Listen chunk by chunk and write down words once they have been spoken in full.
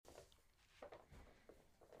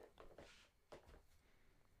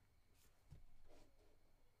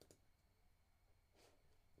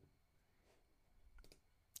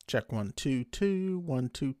Check 1 2 2 1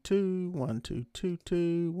 2 2 1 2 2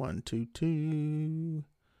 2 1 2 2.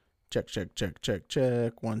 Check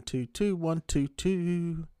 1 2 2 1 2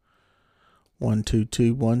 2 1 2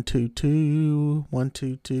 2 1 2 2 1 2 2 1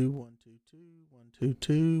 2 2 1 2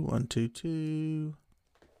 2 1 2 2.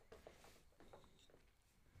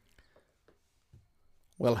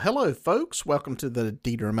 Well, hello folks. Welcome to the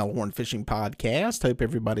Dieter Melhorn Fishing Podcast. Hope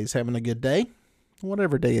everybody's having a good day.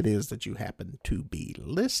 Whatever day it is that you happen to be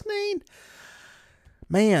listening.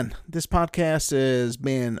 Man, this podcast has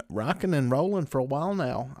been rocking and rolling for a while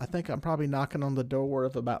now. I think I'm probably knocking on the door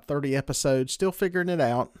of about 30 episodes. Still figuring it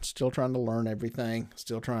out. Still trying to learn everything.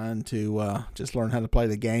 Still trying to just learn how to play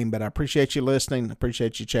the game. But I appreciate you listening.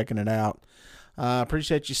 Appreciate you checking it out.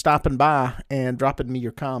 Appreciate you stopping by and dropping me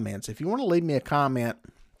your comments. If you want to leave me a comment,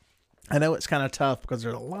 I know it's kind of tough because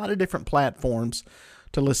there's a lot of different platforms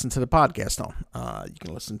to listen to the podcast on. You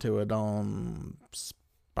can listen to it on,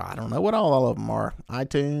 I don't know what all of them are,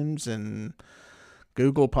 iTunes and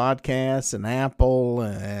Google Podcasts and Apple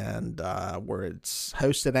and where it's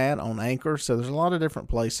hosted at on Anchor. So there's a lot of different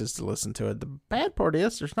places to listen to it. The bad part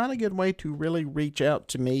is there's not a good way to really reach out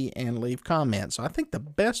to me and leave comments. So I think the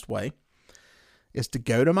best way is to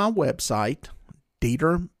go to my website,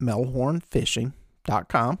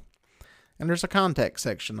 DieterMelhornFishing.com. And there's a contact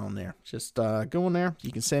section on there. Just go in there.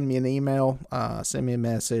 You can send me an email, send me a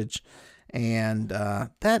message. And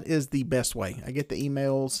that is the best way. I get the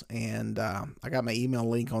emails and I got my email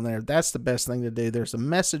link on there. That's the best thing to do. There's a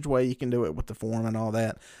message way you can do it with the form and all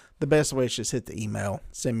that. The best way is just hit the email.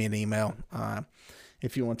 Send me an email.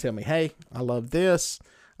 If you want to tell me, hey, I love this.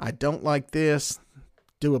 I don't like this.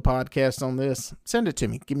 Do a podcast on this. Send it to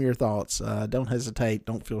me. Give me your thoughts. Don't hesitate.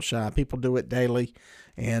 Don't feel shy. People do it daily.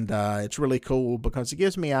 And it's really cool because it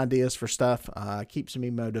gives me ideas for stuff, keeps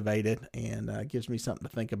me motivated, and gives me something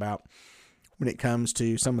to think about when it comes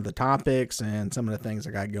to some of the topics and some of the things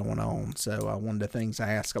I got going on. So one of the things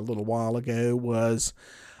I asked a little while ago was,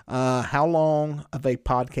 how long of a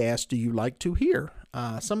podcast do you like to hear?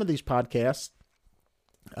 Some of these podcasts,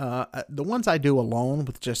 the ones I do alone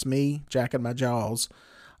with just me jacking my jaws,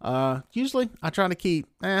 usually I try to keep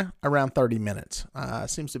around 30 minutes.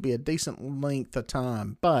 Seems to be a decent length of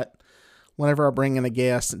time, but whenever I bring in a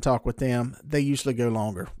guest and talk with them, they usually go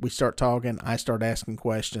longer. We start talking, I start asking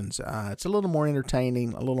questions. It's a little more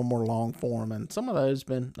entertaining, a little more long form, and some of those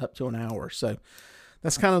been up to an hour. So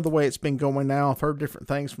that's kind of the way it's been going now. I've heard different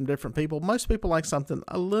things from different people. Most people like something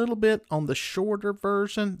a little bit on the shorter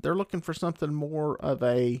version. They're looking for something more of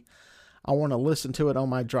a, I want to listen to it on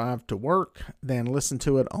my drive to work than listen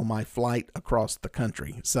to it on my flight across the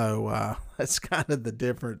country. So that's kind of the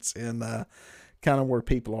difference in kind of where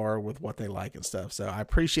people are with what they like and stuff. So I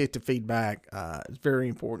appreciate the feedback. It's very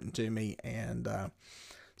important to me. And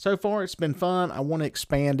so far it's been fun. I want to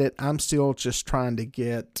expand it. I'm still just trying to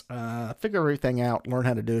figure everything out, learn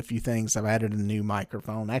how to do a few things. I've added a new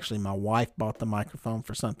microphone. Actually, my wife bought the microphone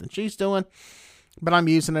for something she's doing. But I'm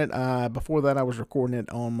using it. Before that, I was recording it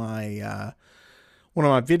on my one of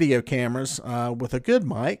my video cameras with a good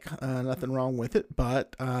mic. Nothing wrong with it.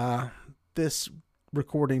 But this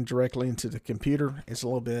recording directly into the computer is a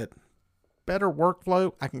little bit better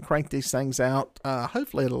workflow. I can crank these things out,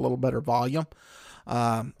 hopefully at a little better volume.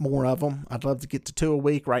 More of them. I'd love to get to 2 a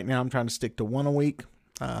week. Right now, I'm trying to stick to 1 a week.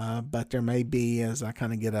 But there may be, as I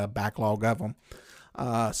kind of get a backlog of them,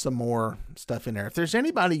 some more stuff in there. If there's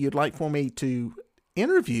anybody you'd like for me to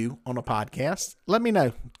interview on a podcast, let me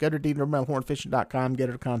know. Go to DieterMelhornFishing.com, get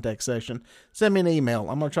to the contact section, send me an email.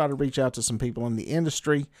 I'm going to try to reach out to some people in the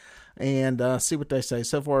industry and see what they say.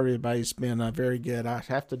 So far, everybody's been very good. I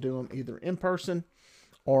have to do them either in person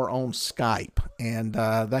or on Skype, and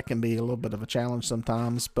that can be a little bit of a challenge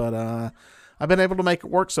sometimes, but I've been able to make it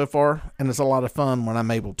work so far, and it's a lot of fun when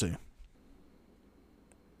I'm able to.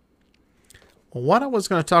 Well, what I was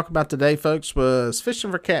going to talk about today, folks, was fishing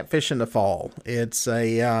for catfish in the fall. It's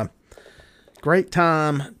a great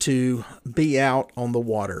time to be out on the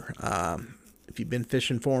water. If you've been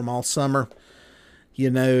fishing for them all summer, you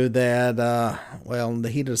know that, in the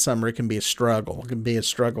heat of the summer, it can be a struggle. It can be a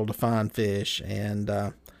struggle to find fish,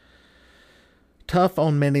 and tough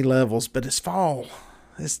on many levels. But it's fall.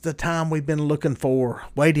 It's the time we've been looking for,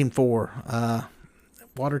 waiting for.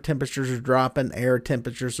 Water temperatures are dropping, air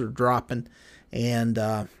temperatures are dropping. And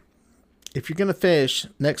if you're going to fish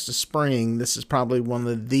next to spring, this is probably one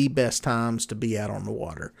of the best times to be out on the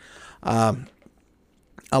water.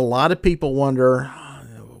 A lot of people wonder,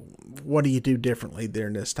 what do you do differently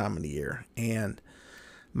during this time of the year? And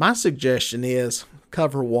my suggestion is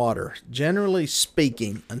cover water. Generally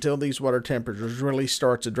speaking, until these water temperatures really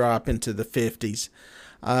start to drop into the 50s,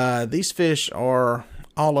 these fish are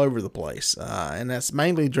all over the place, and that's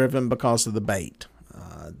mainly driven because of the bait.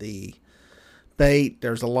 The bait,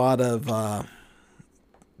 there's a lot of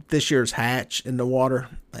this year's hatch in the water,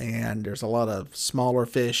 and there's a lot of smaller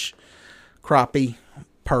fish, crappie,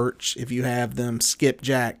 perch, if you have them,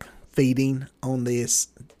 skipjack feeding on this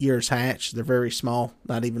year's hatch. They're very small,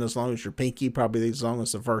 not even as long as your pinky, probably as long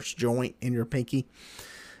as the first joint in your pinky.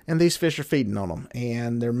 And these fish are feeding on them,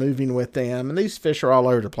 and they're moving with them. And these fish are all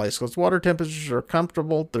over the place because water temperatures are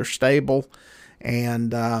comfortable, they're stable,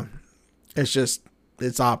 and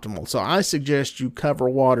it's optimal. So I suggest you cover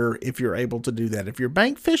water if you're able to do that. If you're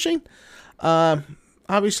bank fishing,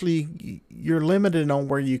 obviously you're limited on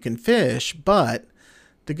where you can fish, but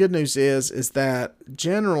the good news is that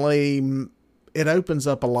generally it opens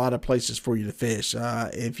up a lot of places for you to fish.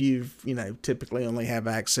 If you've, typically only have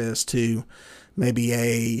access to maybe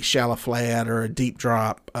a shallow flat or a deep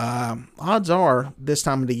drop, odds are this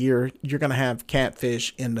time of the year you're going to have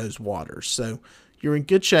catfish in those waters. So you're in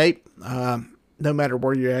good shape. No matter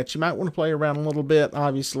where you're at, you might want to play around a little bit.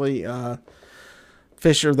 Obviously,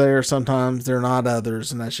 fish are there. Sometimes they're not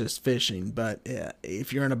others, and that's just fishing. But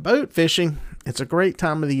if you're in a boat fishing, it's a great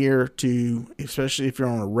time of the year to, especially if you're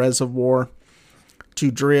on a reservoir, to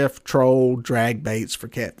drift, troll, drag baits for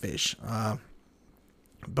catfish.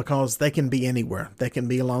 Because they can be anywhere. They can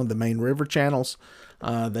be along the main river channels.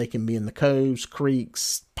 They can be in the coves,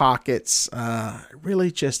 creeks, pockets,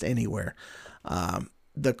 really just anywhere.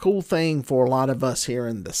 The cool thing for a lot of us here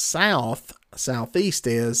in the southeast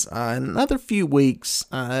is in another few weeks,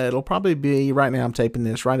 it'll probably be, right now I'm taping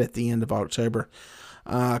this right at the end of October.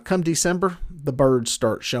 Come December, the birds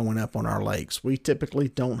start showing up on our lakes. We typically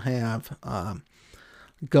don't have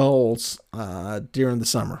gulls during the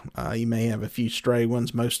summer. You may have a few stray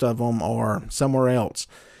ones. Most of them are somewhere else.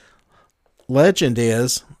 Legend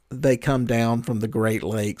is they come down from the Great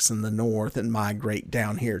Lakes in the north and migrate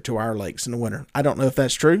down here to our lakes in the winter. I don't know if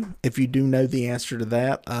that's true. If you do know the answer to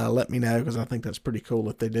that, let me know, because I think that's pretty cool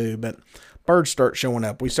if they do. But birds start showing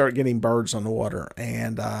up. We start getting birds on the water,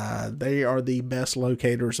 and they are the best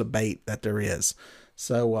locators of bait that there is.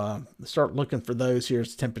 So start looking for those here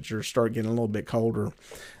as temperatures start getting a little bit colder.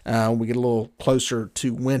 We get a little closer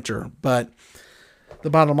to winter. But the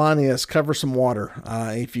bottom line is cover some water.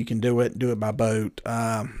 If you can do it by boat.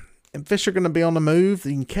 And fish are going to be on the move.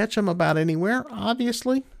 You can catch them about anywhere.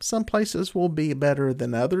 Obviously, some places will be better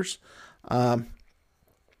than others. But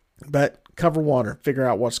cover water. Figure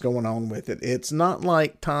out what's going on with it. It's not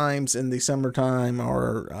like times in the summertime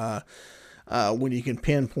or when you can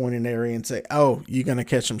pinpoint an area and say, oh, you're going to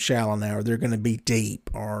catch them shallow now, or they're going to be deep,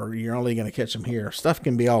 or you're only going to catch them here. Stuff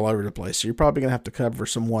can be all over the place. So you're probably going to have to cover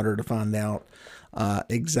some water to find out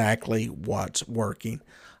exactly what's working.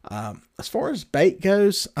 As far as bait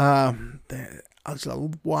goes, there's a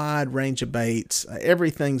wide range of baits.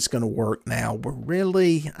 Everything's going to work now.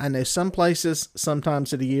 I know some places,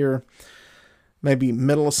 sometimes of the year, maybe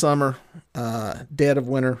middle of summer, dead of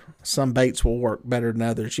winter, some baits will work better than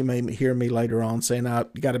others. You may hear me later on saying,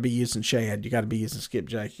 you got to be using shad, you got to be using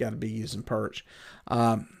skipjack, you got to be using perch.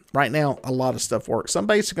 Right now, a lot of stuff works. Some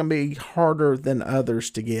baits are going to be harder than others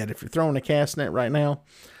to get. If you're throwing a cast net right now,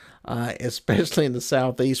 especially in the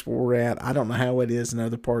southeast where we're at, I don't know how it is in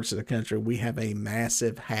other parts of the country. We have a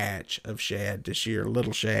massive hatch of shad this year,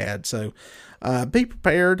 little shad. So be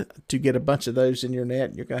prepared to get a bunch of those in your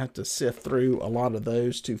net. You're going to have to sift through a lot of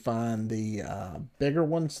those to find the bigger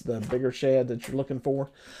ones, the bigger shad that you're looking for.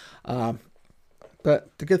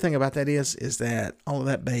 But the good thing about that is that all of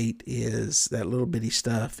that bait is, that little bitty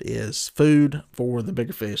stuff is food for the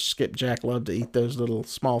bigger fish. Skipjack love to eat those little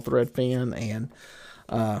small thread fin, and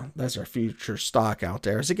that's our future stock out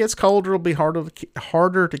there. As it gets colder, it'll be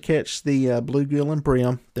harder to catch the bluegill and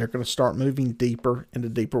brim. They're going to start moving deeper into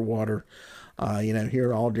deeper water.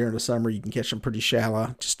 Here all during the summer, you can catch them pretty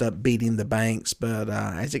shallow, just up beating the banks. But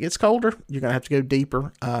as it gets colder, you're going to have to go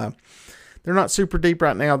deeper. They're not super deep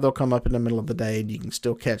right now. They'll come up in the middle of the day, and you can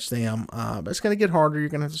still catch them. But it's going to get harder. You're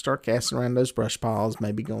going to have to start casting around those brush piles,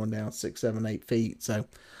 maybe going down 6, 7, 8 feet. So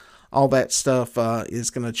all that stuff is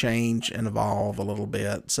going to change and evolve a little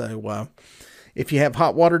bit. So if you have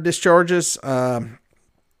hot water discharges,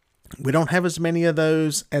 we don't have as many of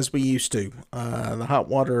those as we used to. The hot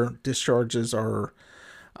water discharges are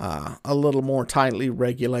a little more tightly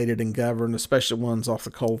regulated and governed, especially ones off the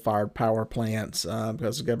coal-fired power plants,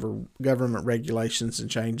 because of government regulations and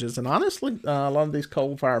changes. And honestly, a lot of these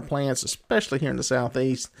coal-fired plants, especially here in the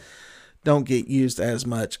southeast, don't get used as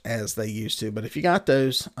much as they used to. But if you got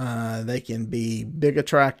those, they can be big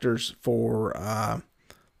attractors for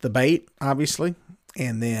the bait, obviously,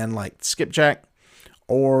 and then like skipjack,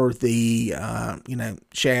 or the,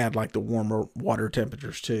 shad, like the warmer water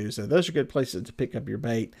temperatures too. So those are good places to pick up your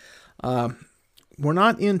bait. We're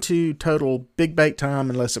not into total big bait time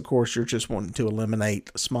unless, of course, you're just wanting to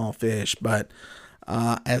eliminate small fish. But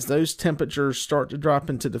as those temperatures start to drop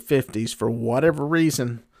into the 50s for whatever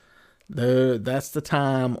reason, that's the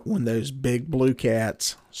time when those big blue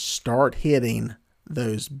cats start hitting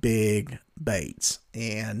those big baits.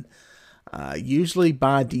 And usually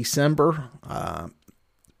by December,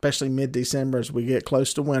 especially mid-December as we get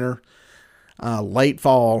close to winter, late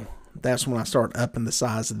fall, that's when I start upping the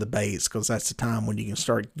size of the baits, because that's the time when you can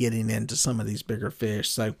start getting into some of these bigger fish.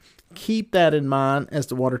 So keep that in mind as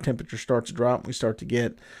the water temperature starts to drop. We start to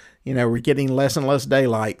get, we're getting less and less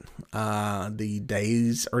daylight. The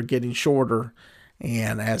days are getting shorter.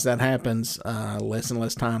 And as that happens, less and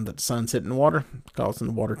less time that the sun's hitting the water, causing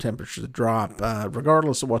the water temperature to drop,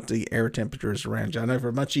 regardless of what the air temperature is around you. I know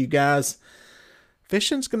for much of you guys,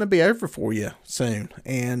 fishing's going to be over for you soon.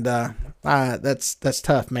 And that's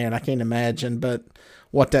tough, man. I can't imagine but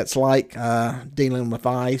what that's like dealing with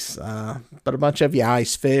ice. But a bunch of you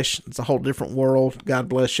ice fish. It's a whole different world. God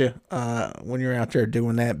bless you when you're out there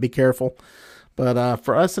doing that. Be careful. But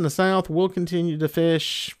for us in the South, we'll continue to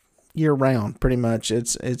fish year round, pretty much.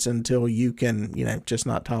 It's until you can, just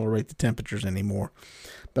not tolerate the temperatures anymore.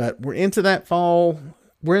 But we're into that fall.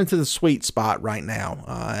 We're into the sweet spot right now.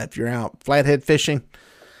 If you're out flathead fishing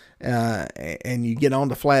and you get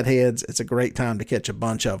onto flatheads, it's a great time to catch a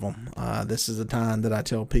bunch of them. This is the time that I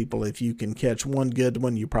tell people, if you can catch one good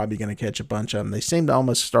one, you're probably going to catch a bunch of them. They seem to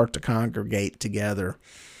almost start to congregate together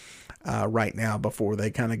right now before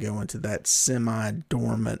they kind of go into that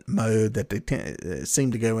semi-dormant mode that they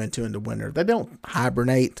seem to go into in the winter. They don't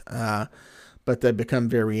hibernate, but they become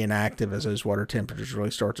very inactive as those water temperatures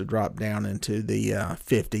really start to drop down into the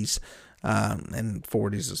 50s and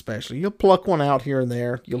 40s especially. You'll pluck one out here and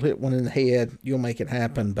there. You'll hit one in the head. You'll make it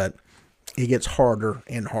happen, but it gets harder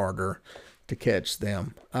and harder to catch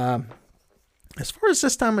them. As far as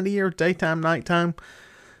this time of the year, daytime, nighttime,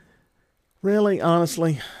 really,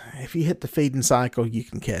 honestly, if you hit the feeding cycle, you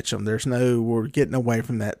can catch them. We're getting away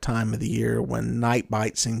from that time of the year when night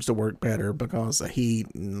bite seems to work better because of heat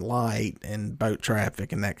and light and boat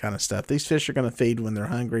traffic and that kind of stuff. These fish are going to feed when they're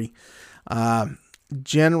hungry.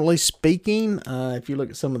 Generally speaking, if you look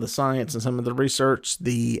at some of the science and some of the research,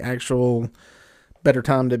 the actual better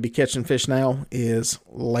time to be catching fish now is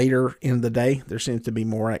later in the day. There seems to be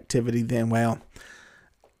more activity then. Well,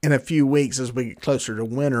 in a few weeks, as we get closer to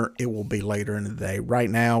winter, it will be later in the day. Right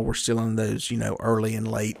now, we're still in those, early and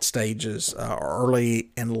late stages, early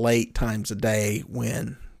and late times of day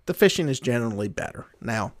when the fishing is generally better.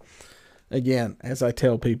 Now, again, as I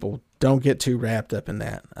tell people, don't get too wrapped up in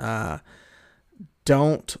that.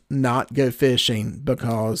 Don't not go fishing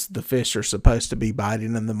because the fish are supposed to be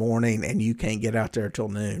biting in the morning and you can't get out there till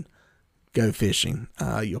noon. Go fishing.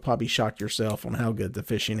 You'll probably shock yourself on how good the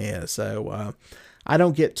fishing is. So, I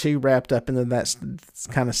don't get too wrapped up into that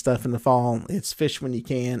kind of stuff in the fall. It's fish when you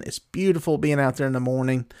can. It's beautiful being out there in the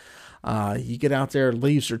morning. You get out there,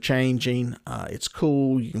 leaves are changing. It's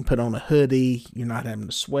cool. You can put on a hoodie. You're not having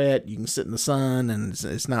to sweat. You can sit in the sun, and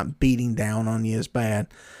it's not beating down on you as bad.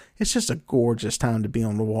 It's just a gorgeous time to be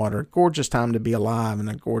on the water, gorgeous time to be alive, and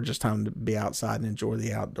a gorgeous time to be outside and enjoy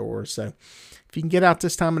the outdoors. So if you can get out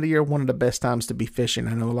this time of the year, one of the best times to be fishing.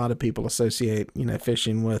 I know a lot of people associate,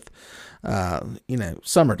 fishing with,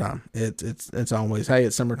 summertime. It's always, hey,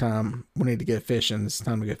 it's summertime. We need to go fishing. It's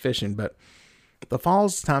time to go fishing. But the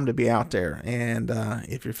fall's the time to be out there. And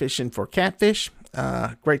if you're fishing for catfish,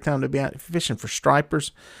 great time to be out. If you're fishing for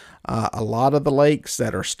stripers, a lot of the lakes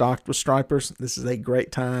that are stocked with stripers, this is a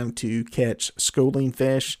great time to catch schooling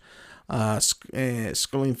fish.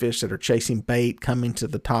 Schooling fish that are chasing bait, coming to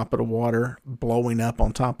the top of the water, blowing up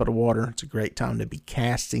on top of the water. It's a great time to be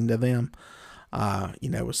casting to them.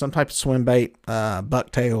 With some type of swim bait,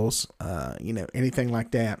 bucktails, anything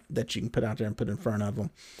like that you can put out there and put in front of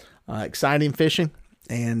them. Exciting fishing,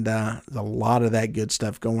 and there's a lot of that good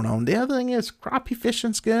stuff going on. The other thing is crappie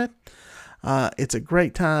fishing's good. It's a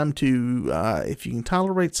great time to, if you can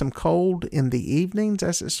tolerate some cold in the evenings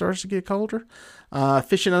as it starts to get colder,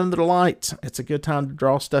 fishing under the lights. It's a good time to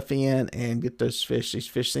draw stuff in and get those fish. These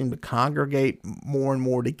fish seem to congregate more and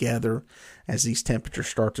more together as these temperatures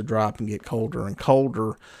start to drop and get colder and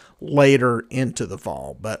colder later into the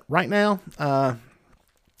fall. But right now,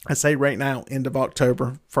 I say right now, end of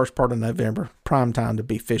October, first part of November, prime time to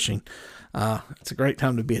be fishing. It's a great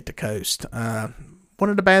time to be at the coast. One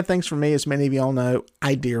of the bad things for me, as many of y'all know,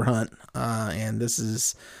 I deer hunt, and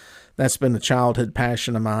that's been a childhood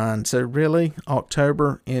passion of mine. So really,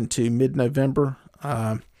 October into mid-November,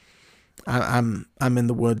 I'm in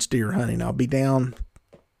the woods deer hunting. I'll be down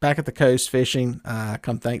back at the coast fishing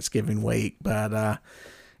come Thanksgiving week, but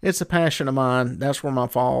it's a passion of mine. That's where my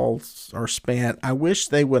falls are spent. I wish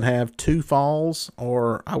they would have 2 falls,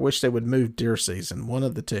 or I wish they would move deer season. One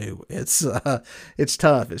of the two. It's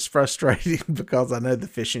tough. It's frustrating because I know the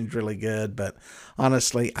fishing's really good, but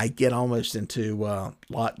honestly, I get almost into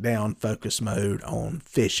lockdown focus mode on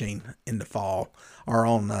fishing in the fall, or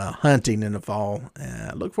on hunting in the fall.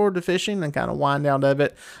 Look forward to fishing and kind of wind out of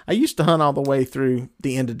it. I used to hunt all the way through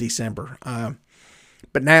the end of December.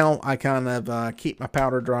 But now I kind of keep my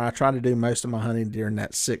powder dry. I try to do most of my hunting during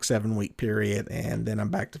that 6-7 week period, and then I'm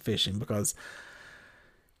back to fishing, because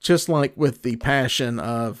just like with the passion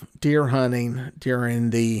of deer hunting during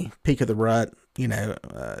the peak of the rut,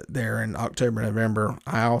 there in October, November,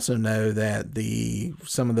 I also know that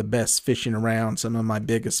some of the best fishing around, some of my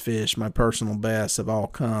biggest fish, my personal bests, have all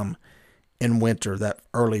come in winter, that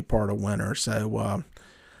early part of winter. So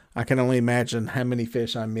I can only imagine how many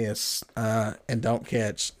fish I miss and don't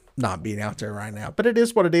catch not being out there right now. But it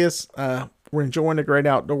is what it is. We're enjoying the great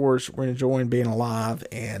outdoors. We're enjoying being alive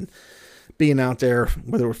and being out there,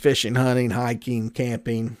 whether we're fishing, hunting, hiking,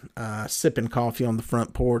 camping, sipping coffee on the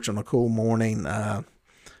front porch on a cool morning. Man,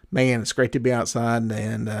 it's great to be outside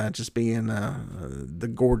and just be in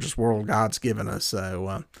the gorgeous world God's given us.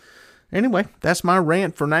 So anyway, that's my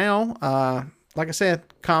rant for now. Like I said,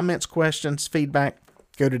 comments, questions, feedback,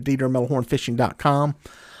 go to DieterMelhornFishing.com.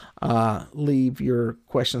 Leave your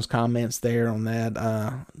questions, comments there on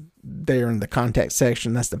that, there in the contact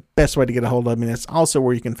section. That's the best way to get a hold of me. That's also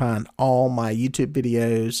where you can find all my YouTube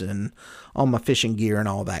videos and all my fishing gear and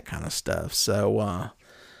all that kind of stuff. So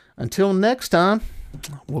until next time,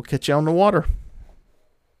 we'll catch you on the water.